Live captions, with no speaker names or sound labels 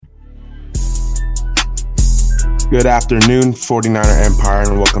Good afternoon, 49er Empire,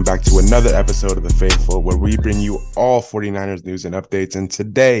 and welcome back to another episode of The Faithful, where we bring you all 49ers news and updates. And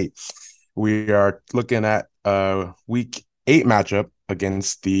today we are looking at a week 8 matchup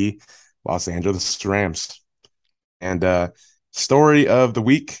against the Los Angeles Rams. And story of the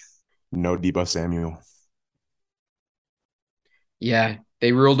week, no Deebo Samuel. Yeah,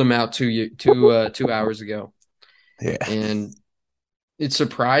 they ruled him out 2 hours ago, Yeah. and it's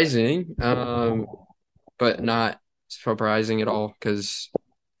surprising, but not surprising at all because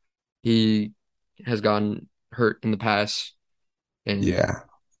he has gotten hurt in the past, and Yeah.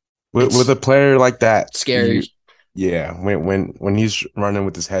 With it's a player like that, scary. when he's running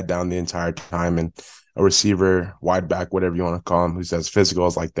with his head down the entire time, and a receiver, wide back, whatever you want to call him, who's as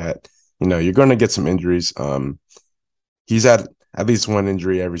physicals like that, you're going to get some injuries. He's had at least one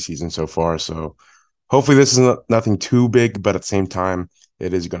injury every season so far, so hopefully this is nothing too big, but at the same time,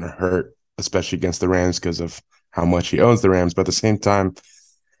 it is going to hurt, especially against the Rams because of how much he owns the Rams. But at the same time,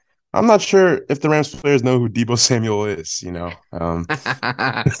 I'm not sure if the Rams players know who Deebo Samuel is. I'm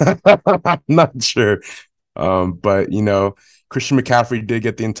not sure. But Christian McCaffrey did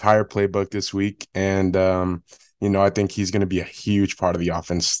get the entire playbook this week. And I think he's going to be a huge part of the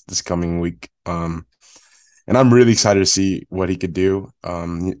offense this coming week. And I'm really excited to see what he could do.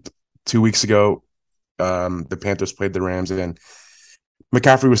 2 weeks ago, the Panthers played the Rams, and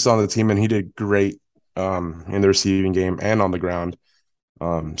McCaffrey was still on the team, and he did great in the receiving game and on the ground.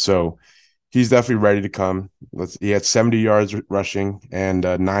 So he's definitely ready to come. He had 70 yards rushing and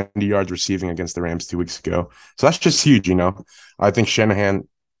 90 yards receiving against the Rams 2 weeks ago. So that's just huge. I think Shanahan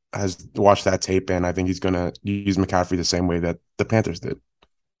has watched that tape, and I think he's going to use McCaffrey the same way that the Panthers did.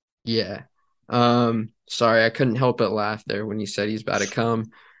 Yeah. Sorry, I couldn't help but laugh there when you said he's about to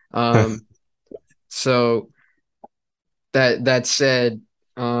come. Um, so that said,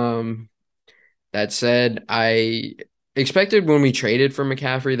 um, I expected when we traded for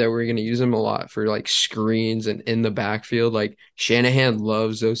McCaffrey that we are going to use him a lot for like screens and in the backfield. Like Shanahan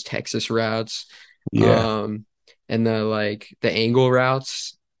loves those Texas routes, Yeah. um, and the angle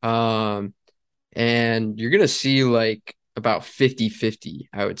routes. And you're going to see like about 50-50,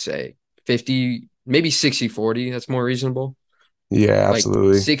 I would say. 50, maybe 60-40. That's more reasonable. Yeah, Like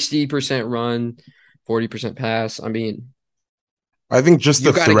absolutely. 60% run, 40% pass. I mean, I think just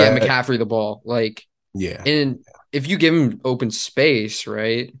you the got to get threat. McCaffrey the ball. Like, Yeah. and if you give him open space,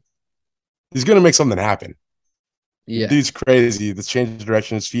 right? He's going to make something happen. The Yeah. dude's crazy. The change of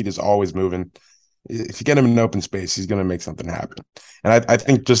direction, his feet is always moving. If you get him in open space, he's going to make something happen. And I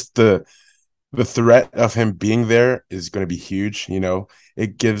think just the threat of him being there is going to be huge.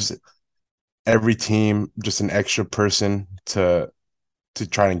 It gives every team just an extra person to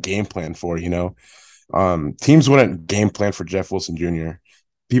try and game plan for. Teams wouldn't game plan for Jeff Wilson Jr.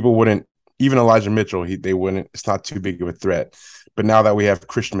 People wouldn't, even Elijah Mitchell. They wouldn't. It's not too big of a threat. But now that we have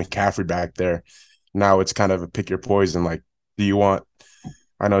Christian McCaffrey back there, now it's kind of a pick your poison. Like, do you want?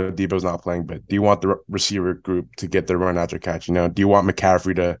 I know Deebo's not playing, but do you want the receiver group to get their run after catch? Do you want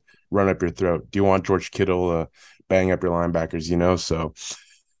McCaffrey to run up your throat? Do you want George Kittle to bang up your linebackers? So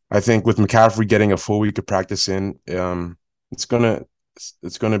I think with McCaffrey getting a full week of practice in, it's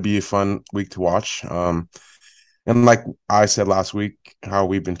gonna be a fun week to watch. And like I said last week, how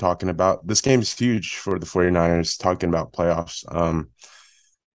we've been talking about, this game is huge for the 49ers, talking about playoffs.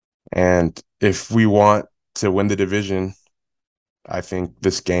 And if we want to win the division, I think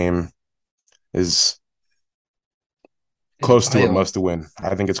this game is It's close to a vital. must to win.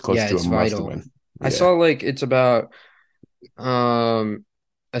 I think it's close Yeah, to a it's must to vital. win. I Yeah. saw like it's about um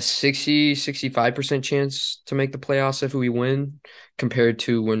a 65% chance to make the playoffs if we win compared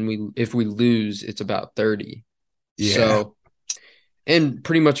to when we if we lose, it's about 30. Yeah. So, and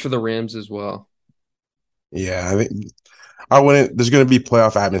pretty much for the Rams as well. Yeah. I think I wouldn't there's gonna be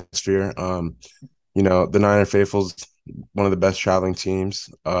playoff atmosphere. The Niner Faithful's one of the best traveling teams,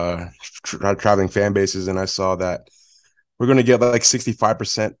 traveling fan bases, and I saw that we're going to get like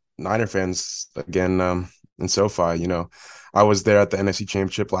 65% Niner fans again in SoFi. I was there at the NFC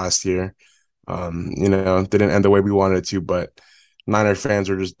Championship last year. Didn't end the way we wanted it to, but Niner fans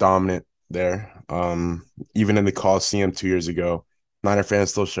were just dominant there. Even in the Coliseum 2 years ago, Niner fans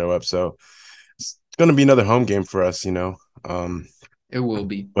still show up. So it's going to be another home game for us. Um, It will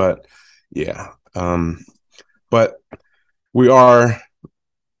be. but yeah. But we are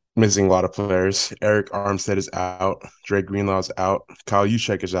missing a lot of players. Eric Armstead is out. Drake Greenlaw's out. Kyle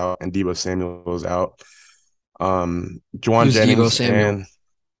Juszczyk is out, and Deebo Samuel is out. Juwan Who's Deebo Jennings Samuel? and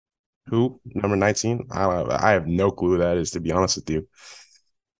who number 19? I don't know. I have no clue who that is, to be honest with you.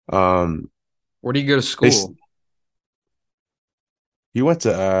 Um, Where do you go to they school? he went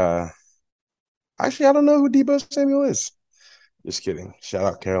to Actually, I don't know who Deebo Samuel is. Just kidding. Shout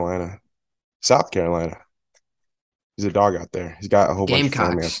out Carolina, South Carolina. He's a dog out there. He's got a whole bunch of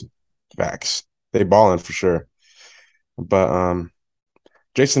family out Gamecocks. there. Facts. They balling for sure. But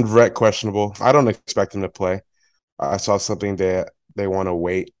Jason Verrett questionable. I don't expect him to play. I saw something that they want to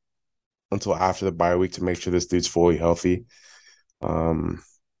wait until after the bye week to make sure this dude's fully healthy. Um,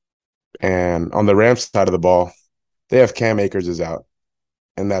 and on the Rams side of the ball, they have Cam Akers is out,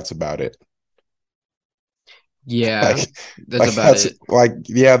 and that's about it. Yeah, Like, that's like about that's it. like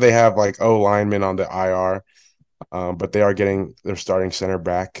yeah, they have like linemen on the IR, but they are getting their starting center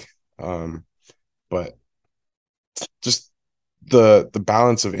back. But just the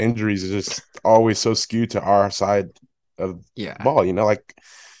balance of injuries is just always so skewed to our side of the Yeah. ball. Like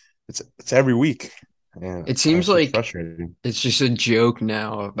it's every week, and It seems it's just like frustrating. it's just a joke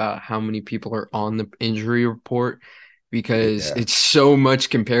now about how many people are on the injury report because Yeah, it's so much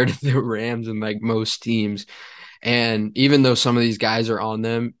compared to the Rams and like most teams. And even though some of these guys are on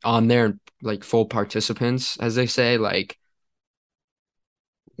there like full participants, as they say, like,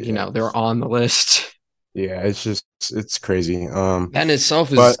 yeah, they're on the list. yeah. It's crazy. That in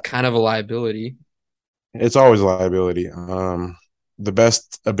itself is But kind of a liability. it's always a liability. The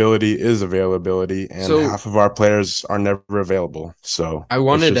best ability is availability, and So half of our players are never available. So I it's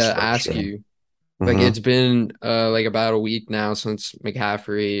wanted to just ask frustrating. you, like Hmm. it's been like about a week now since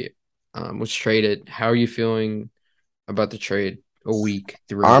McCaffrey was traded. How are you feeling about the trade a week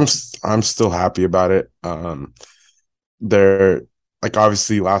I'm through? I'm still happy about it. They're like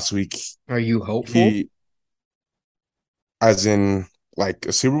obviously last week Are you hopeful? he, as in like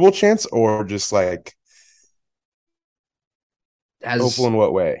a Super Bowl chance, or just like hopeful As in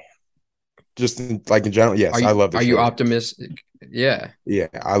what way? Just like in general, are yes, I you love the are you trade. optimistic? Yeah. Yeah,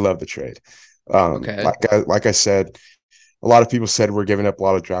 I love the trade. Okay. Like I said, a lot of people said we're giving up a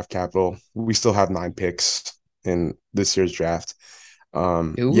lot of draft capital. We still have 9 picks in this year's draft.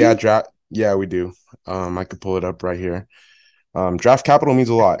 Do we? Yeah, we do. I could pull it up right here. Draft capital means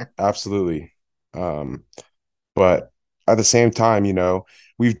a lot, absolutely. Um, but at the same time,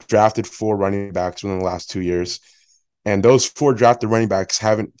 we've drafted 4 running backs within the last 2 years, and those 4 drafted running backs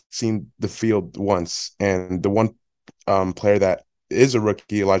haven't seen the field once. And the one player that is a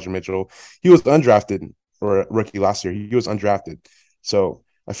rookie, Elijah Mitchell, he was undrafted, or a rookie last year. He was undrafted. So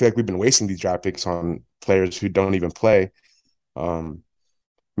I feel like we've been wasting these draft picks on players who don't even play. Um,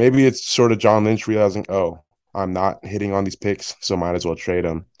 Maybe it's sort of John Lynch realizing, oh, I'm not hitting on these picks, so might as well trade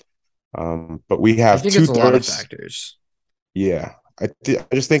them. But we I have think two it's a lot of thirds. factors. Yeah, I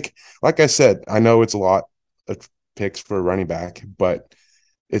just think, like I said, I know it's a lot of picks for a running back, but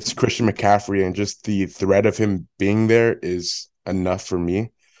it's Christian McCaffrey, and just the threat of him being there is enough for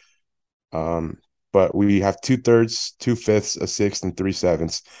me. Um, but we have 2/3, 2/5, a sixth, and 3/7.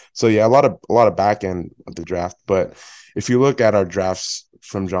 So yeah, a lot of back end of the draft. But if you look at our drafts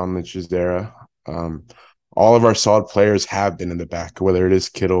from John Lynch's era, all of our solid players have been in the back, whether it is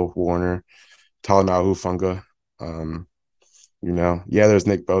Kittle, Warner, Talanoa Hufanga. Yeah, there's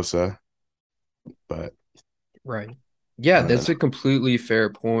Nick Bosa, but Right. I Yeah, don't know. that's a completely fair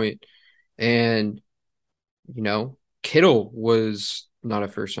point. And, Kittle was not a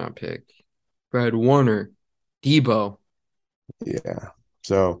first round pick. Fred Warner, Deebo, Yeah.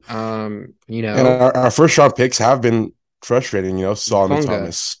 So, you and know, our first round picks have been frustrating, Solomon Funga.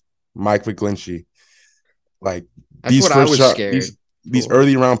 Thomas, Mike McGlinchey. Like That's these what I first was round, scared these for.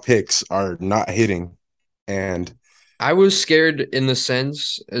 early round picks are not hitting. And I was scared in the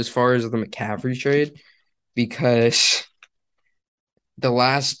sense as far as the McCaffrey trade because the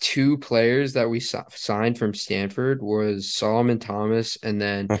last two players that we signed from Stanford was Solomon Thomas and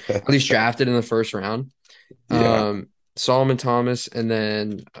then at least drafted in the first round. yeah, Solomon Thomas and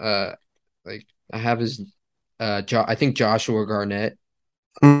then like I have his I think Joshua Garnett.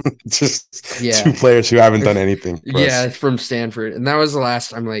 just two Yeah. players who haven't done anything for Yeah, us. from Stanford. And that was the last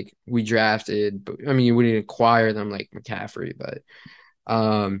time like we drafted, but I mean we didn't acquire them like McCaffrey, but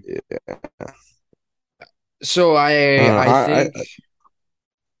um Yeah. so I don't know. I think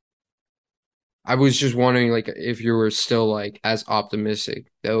I was just wondering like if you were still like as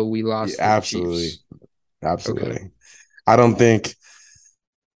optimistic though we Yeah, lost to the absolutely, Chiefs. Okay. absolutely. I don't think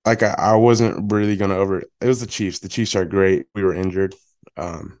like I wasn't really gonna over. It was the Chiefs. The Chiefs are great. We were injured.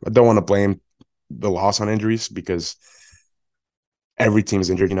 I don't want to blame the loss on injuries because every team is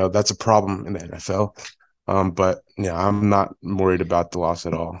injured. That's a problem in the NFL. But yeah, I'm not worried about the loss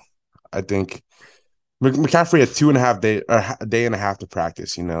at all. I think McCaffrey had 2.5 day or a day and a half to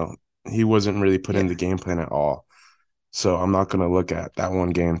practice. He wasn't really put in Yeah. the game plan at all. So I'm not going to look at that one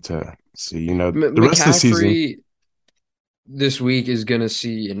game to see. The rest of the season. McCaffrey this week is gonna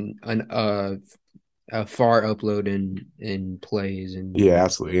see an a far upload in plays Yeah, and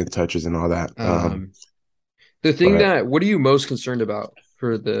absolutely. And touches and all that. um the thing But that what are you most concerned about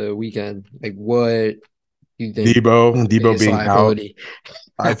for the weekend? Like what do you think the Deebo biggest being out, liability?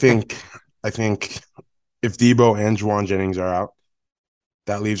 I think I think if Deebo and Juwan Jennings are out,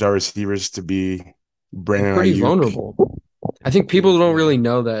 that leaves our receivers to be They're Brandon pretty Ayuk. vulnerable. I think people don't Yeah, really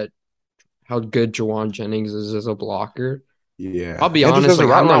know that how good Jawan Jennings is as a blocker. I'll yeah, be and just honest, as a like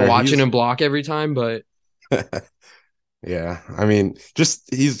route I'm not runner, watching he's him block every time, but yeah. I mean,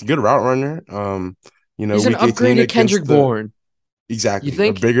 just he's a good route runner. he's an week 18 upgraded Kendrick against the Bourne. You exactly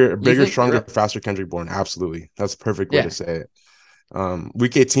think? a You bigger, think? stronger, faster Kendrick Bourne. Absolutely, that's the perfect way to Yeah, say it.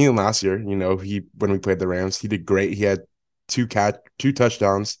 Week 18 last year, he when we played the Rams, he did great. He had two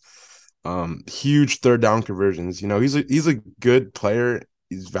touchdowns, huge third down conversions. He's a good player.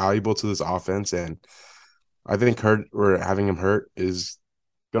 He's valuable to this offense, and I think hurt or having him hurt is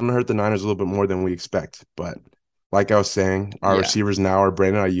gonna hurt the Niners a little bit more than we expect. But like I was saying, our yeah. receivers now are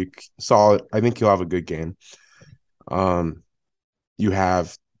Brandon Ayuk, solid. I think he'll have a good game. Um, you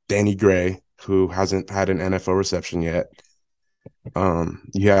have Danny Gray, who hasn't had an NFL reception yet.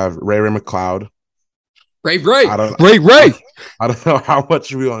 You have Ray McLeod. Ray, Ray, I don't, Ray, I, Ray. I don't know how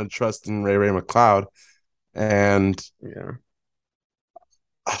much we want to trust in Ray McLeod, and Yeah,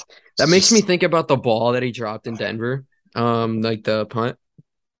 that it's makes me just think about the ball that he dropped in Denver, like the punt,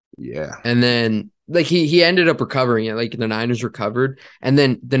 yeah, and then like he ended up recovering it. Like the Niners recovered, and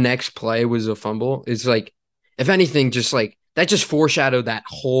then the next play was a fumble. It's like, if anything, just like that just foreshadowed that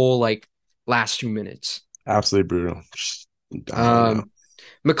whole like last 2 minutes. absolutely brutal. Just, I don't know. Um,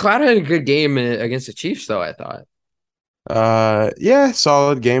 McLeod had a good game against the Chiefs, though, I thought. Yeah,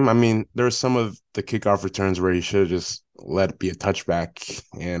 solid game. I mean, there were some of the kickoff returns where he should have just let it be a touchback,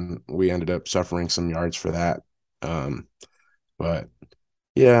 and we ended up suffering some yards for that. Um, but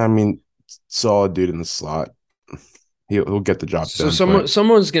yeah, I mean, solid dude in the slot. He'll get the job So done. But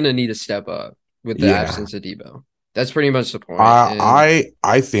someone's gonna need to step up with the yeah, absence of Deebo. That's pretty much the point. I And I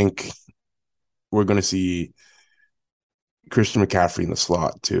I think we're gonna see Christian McCaffrey in the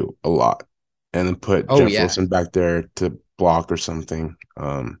slot too a lot, and then put oh Jeff yeah, Wilson back there to block or something.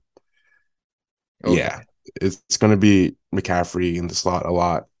 oh Yeah, yeah. it's gonna be McCaffrey in the slot a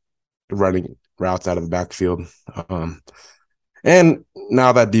lot, running routes out of the backfield. Um, and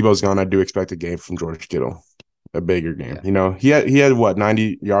now that Debo's gone, I do expect a game from George Kittle, a bigger game. Yeah. He had what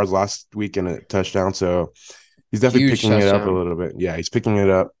 90 yards last week and a touchdown, so he's definitely Huge picking it up a touchdown. little bit. Yeah, he's picking it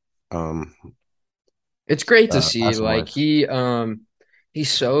up. Um, It's great to see. Passing Like wise.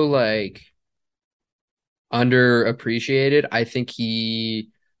 he's so like underappreciated. I think he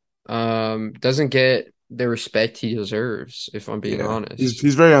doesn't get the respect he deserves, if I'm being Yeah, he's honest.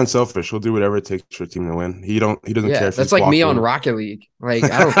 he's very unselfish. He'll do whatever it takes for a team to win. He doesn't care Yeah, if he's that's like me on blocking. Rocket League. Like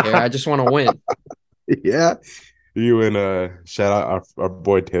I don't care. I just want to win. Yeah, you and shout out our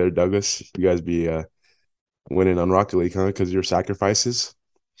boy Taylor Douglas. You guys be winning on Rocket League, huh? Because your sacrifices.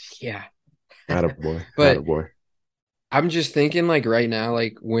 Yeah. Attaboy, But attaboy. I'm just thinking like right now,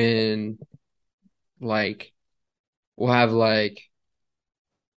 like when like we'll have like,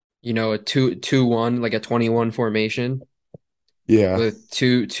 a 2-2-1, like a 21 formation Yeah, with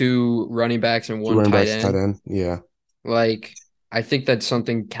two running backs and two one running tight backs, tight end. end. Yeah, Like I think that's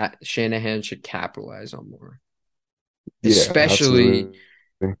something Shanahan should capitalize on more, yeah, especially absolutely.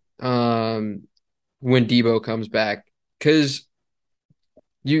 um when Deebo comes back. Because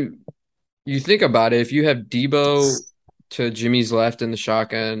you you think about it, if you have Deebo to Jimmy's left in the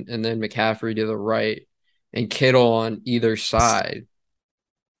shotgun and then McCaffrey to the right and Kittle on either side,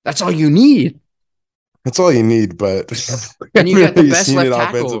 that's all you need. That's all you need, but we And you haven't got the really best seen it left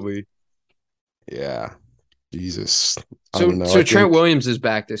tackle. offensively. Yeah, Jesus, I So don't know. I so Trent think Williams is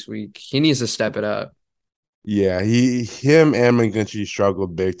back this week. He needs to step it up. yeah, him and McGlinchey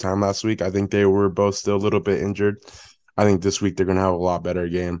struggled big time last week. I think they were both still a little bit injured. I think this week they're gonna have a lot better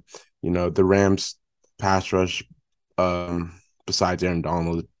game. The Rams pass rush, besides Aaron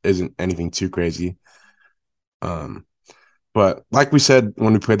Donald, isn't anything too crazy. Um, but like we said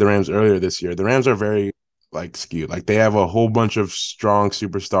when we played the Rams earlier this year, the Rams are very like skewed. Like they have a whole bunch of strong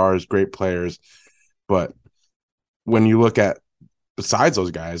superstars, great players, but when you look at besides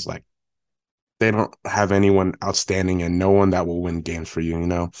those guys, like they don't have anyone outstanding and no one that will win games for you.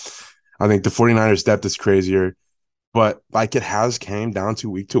 I think the 49ers depth is crazier, but like it has came down to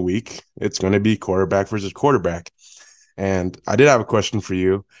week. It's going to be quarterback versus quarterback. And I did have a question for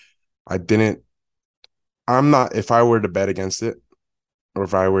you. I didn't, I'm not, if I were to bet against it, or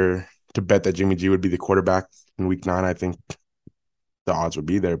if I were to bet that Jimmy G would be the quarterback in week 9, I think the odds would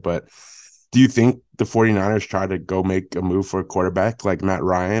be there. But do you think the 49ers try to go make a move for a quarterback like Matt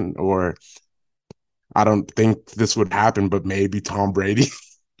Ryan, or I don't think this would happen, but maybe Tom Brady.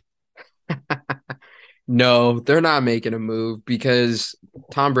 No, they're not making a move because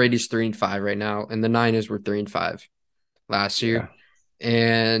Tom Brady's 3-5 right now, and the Niners were 3-5 last Yeah. year.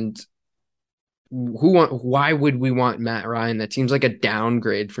 And why would we want Matt Ryan? That seems like a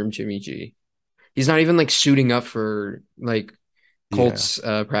downgrade from Jimmy G. He's not even like suiting up for like Yeah. Colts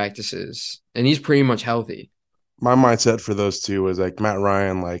practices, and he's pretty much healthy. My mindset for those two was like Matt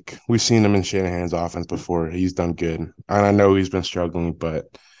Ryan, like we've seen him in Shanahan's offense before. He's done good. And I know he's been struggling, but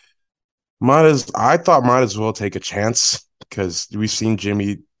I thought might as well take a chance because we've seen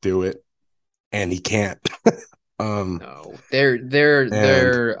Jimmy do it and he can't. um No, they're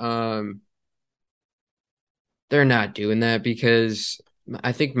and they're not doing that because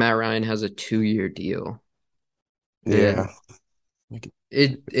I think Matt Ryan has a 2-year deal, yeah. and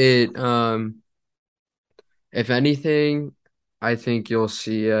it if anything, I think you'll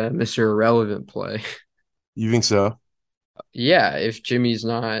see Mr. Irrelevant play. You think so? Yeah, if Jimmy's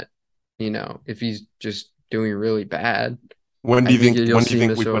not, if he's just doing really bad, When do I you think think you'll when do you see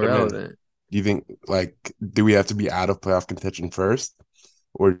think we Mr. put him in? Irrelevant. Do you think like do we have to be out of playoff contention first?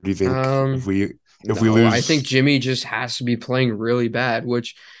 Or do you think Um, if we no, I think lose Jimmy just has to be playing really bad,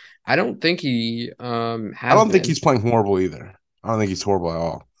 which I don't think he I has don't think he's been. playing horrible either. I don't think he's horrible at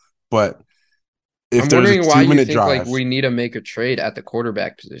all. But if I'm there's a wondering why you 2 minute think like drive, we need to make a trade at the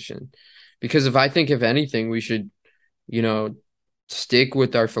quarterback position. Because if anything, we should, you know, stick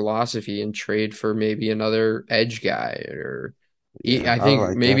with our philosophy and trade for maybe another edge guy or yeah, I I think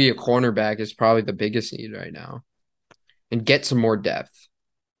like that. maybe a cornerback is probably the biggest need right now and get some more depth.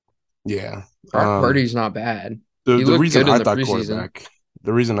 Yeah. Brock Purdy's not bad. The He the looked reason good in I the thought preseason. quarterback,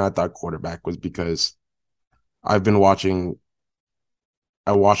 the reason I thought quarterback was because I've been watching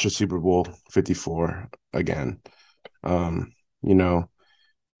I watched the Super Bowl 54 again. Um, you know,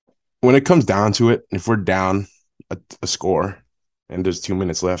 when it comes down to it, if we're down a score and there's 2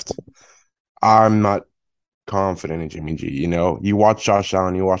 minutes left, I'm not confident in Jimmy G. You watch Josh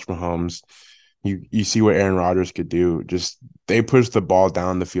Allen, you watch Mahomes, you see what Aaron Rodgers could do. Just they push the ball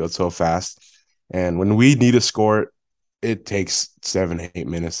down the field so fast, and when we need a score, it takes 7, 8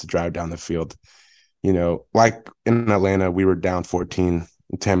 minutes to drive down the field. Like in Atlanta, we were down 14,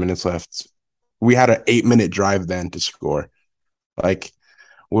 10 minutes left. We had an 8 minute drive then to score. Like,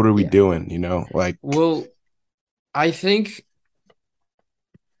 what are we Yeah. doing? Like, Well, I think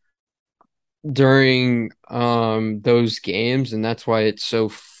during those games, and that's why it's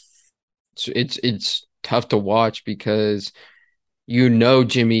tough to watch because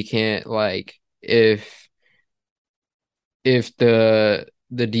Jimmy can't like if the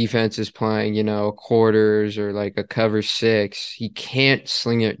defense is playing, quarters or like a cover six, he can't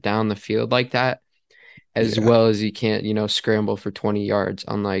sling it down the field like that as yeah, well as he can't, scramble for 20 yards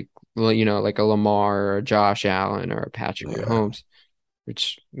unlike like a Lamar or a Josh Allen or a Patrick yeah. Mahomes,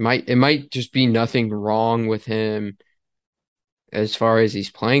 which might just be nothing wrong with him as far as he's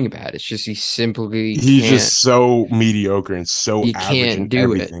playing bad. It's just He's just so mediocre and so he average in can't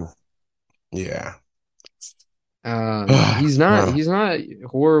do it. everything. Yeah. He's not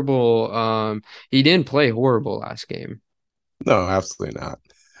horrible. He didn't play horrible last game. No, absolutely not.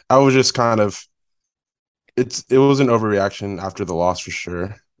 I was just kind of it was an overreaction after the loss for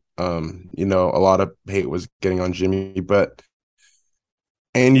sure. A lot of hate was getting on Jimmy, but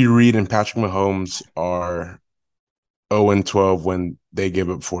Andy Reid and Patrick Mahomes are 0-12 when they give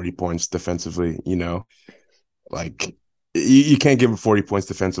up 40 points defensively. Like you can't give up 40 points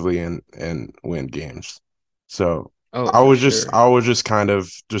defensively and win games. So Oh, I for was just sure. I was just kind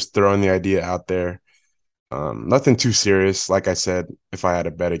of just throwing the idea out there. Nothing too serious. Like I said, if I had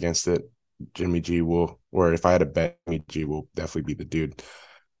a bet against it, or if I had a bet, Jimmy G will definitely be the dude.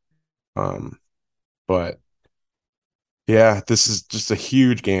 Um, but yeah, this is just a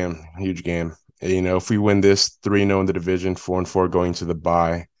huge game, huge game. If we win this 3-0 in the division, 4-4 going to the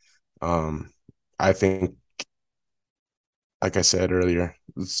bye, I think, like I said earlier,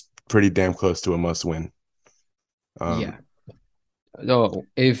 it's pretty damn close to a must win. Um, Yeah. No,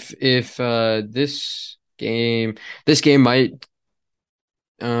 if this game might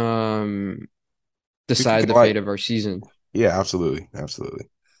um we could decide get the like, fate of our season. yeah, absolutely, absolutely.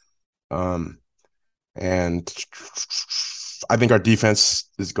 Um, and I think our defense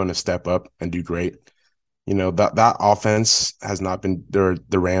is going to step up and do great. That offense has not been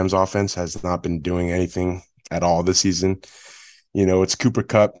the Rams offense has not been doing anything at all this season. It's Cooper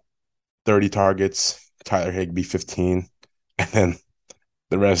Kupp 30 targets, Tyler Higbee 15, and then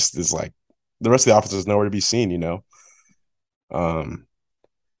the rest is like the rest of the offense is nowhere to be seen. Um,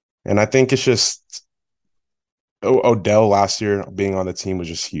 and I think it's just Odell last year being on the team was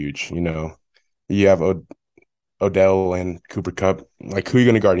just huge. You have Odell and Cooper Cup. Like, who are you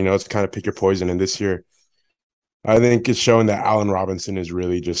going to guard? It's kind of pick your poison. And this year, I think it's showing that Allen Robinson is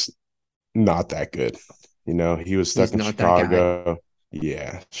really just not that good. He was stuck He's in not that guy. Chicago.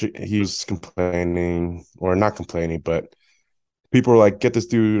 Yeah, he was complaining, or not complaining, but people were like, "Get this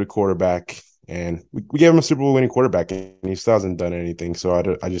dude a quarterback," and we gave him a Super Bowl winning quarterback, and he still hasn't done anything. So I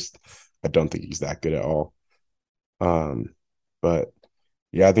don't think he's that good at all. But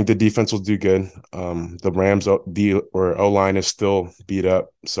yeah, I think the defense will do good. The Rams O line is still beat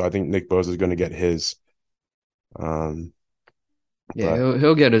up, so I think Nick Bosa is going to get his. Um, Yeah, but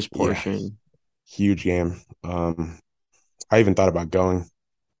he'll get his yeah, portion. huge game. I even thought about going.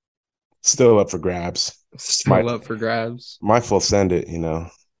 Still up for grabs. Still Might up for grabs. might full send it.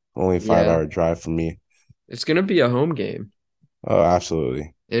 Only a five Yeah, hour drive for me. it's gonna be a home game. Oh,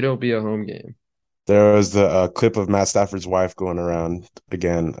 absolutely. It'll be a home game. There was the clip of Matt Stafford's wife going around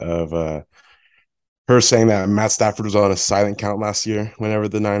again of her saying that Matt Stafford was on a silent count last year whenever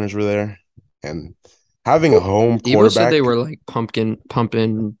the Niners were there, and having a home Deebo said they quarterback. were like pumping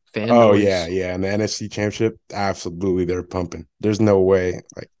fan Oh yeah, noise. yeah, and the NFC Championship, absolutely, they're pumping. There's no way,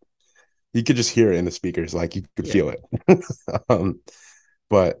 like you could just hear it in the speakers, like you could Yeah, feel it.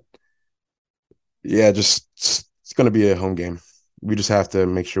 But yeah, just it's going to be a home game. We just have to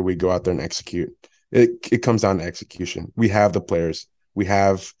make sure we go out there and execute. It comes down to execution. We have the players. We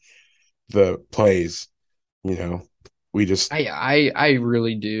have the plays. You know, we just I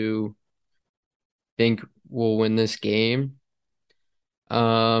really do think we'll win this game.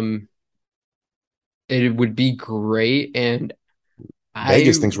 Um, it would be great, and I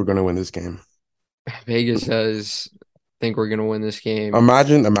Vegas thinks we're going to win this game. Vegas does think we're gonna win this game.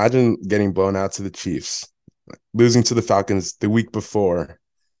 Imagine getting blown out to the Chiefs, losing to the Falcons the week before,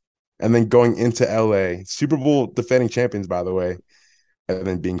 and then going into LA, Super Bowl defending champions, by the way, and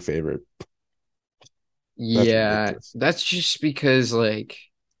then being favored. That's Yeah, ridiculous. that's just because like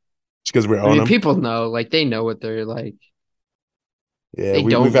Just because we're I on mean them. people know like they know what they're like. Yeah, They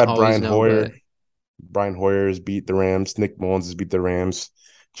we've don't had always Brian know, but Hoyer. Brian Hoyer has beat the Rams. Nick Mullins has beat the Rams.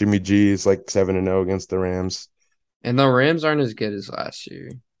 Jimmy G is like 7-0 against the Rams. and the Rams aren't as good as last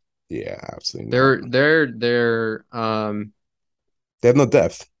year. Yeah, absolutely not. They're They have no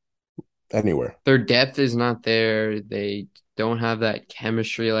depth anywhere. their depth is not there. They don't have that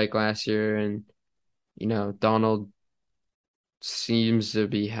chemistry like last year, and Donald seems to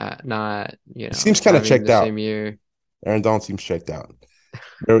be not He seems kind of having checked the out. same year. Aaron Donald seems checked out.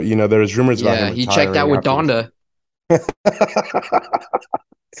 There was rumors about him Yeah, he checked out retiring with after this. Donda.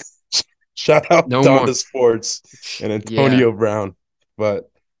 Shout out No more. Donda Sports and Yeah, Antonio Brown. But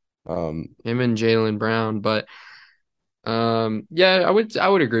um, him and Jalen Brown, but yeah, I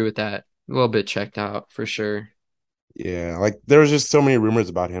would agree with that. A little bit checked out for sure. yeah, like there was just so many rumors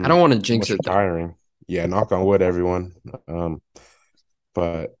about I him don't want to jinx almost it though. retiring. Yeah, knock on wood, everyone.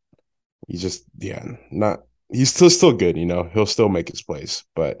 But he's just not. He's still good. He'll still make his plays,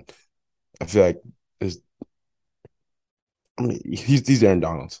 but I feel like there's. I mean, he's Aaron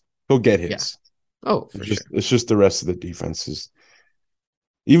Donald. He'll get Yeah. his. Oh, It's for just sure. it's just the rest of the defenses.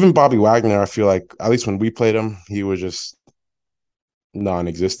 Even Bobby Wagner, I feel like at least when we played him, he was just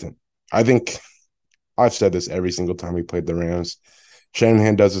non-existent. I think I've said this every single time we played the Rams.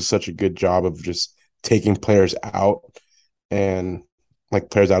 Shanahan does such a good job of just taking players out and like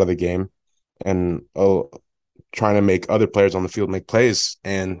players out of the game and trying to make other players on the field make plays.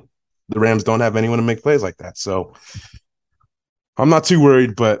 And the Rams don't have anyone to make plays like that. So I'm not too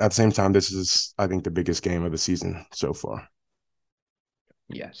worried, but at the same time, this is, I think, the biggest game of the season so far.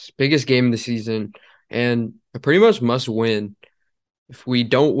 Yes, biggest game of the season, and a pretty much must win. If we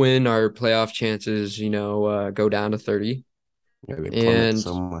don't win, our playoff chances, go down to 30. Yeah, they plummet And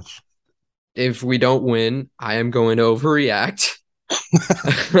so much. if we don't win, I am going to overreact.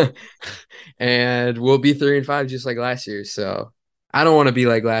 And we'll be 3-5 just like last year. So I don't want to be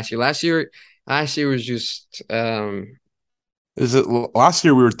like last year. Last year was just Is it last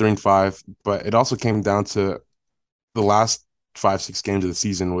year we were 3-5, but it also came down to the last 5-6 games of the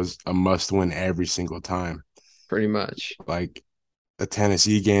season was a must win every single time. pretty much. Like the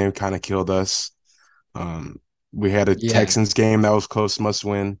Tennessee game kind of killed us. Um, we had a Yeah, Texans game that was close, must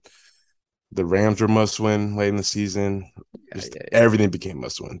win. The Rams were must win late in the season. yeah, Just yeah, yeah, everything became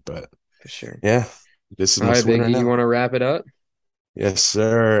must win. But for sure. yeah, this is All right, must win right Biggie, you now. want to wrap it up? Yes,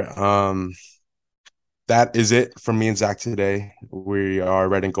 sir. That is it from me and Zach today. We are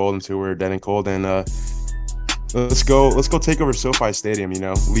red and gold until we're dead and cold. And let's go take over SoFi Stadium,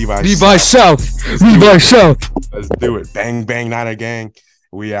 Levi Levi South. South. Let's do Levi it. South. Let's do it. Bang, bang, Niner gang.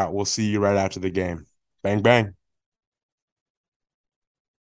 We out. We'll see you right after the game. Bang, bang.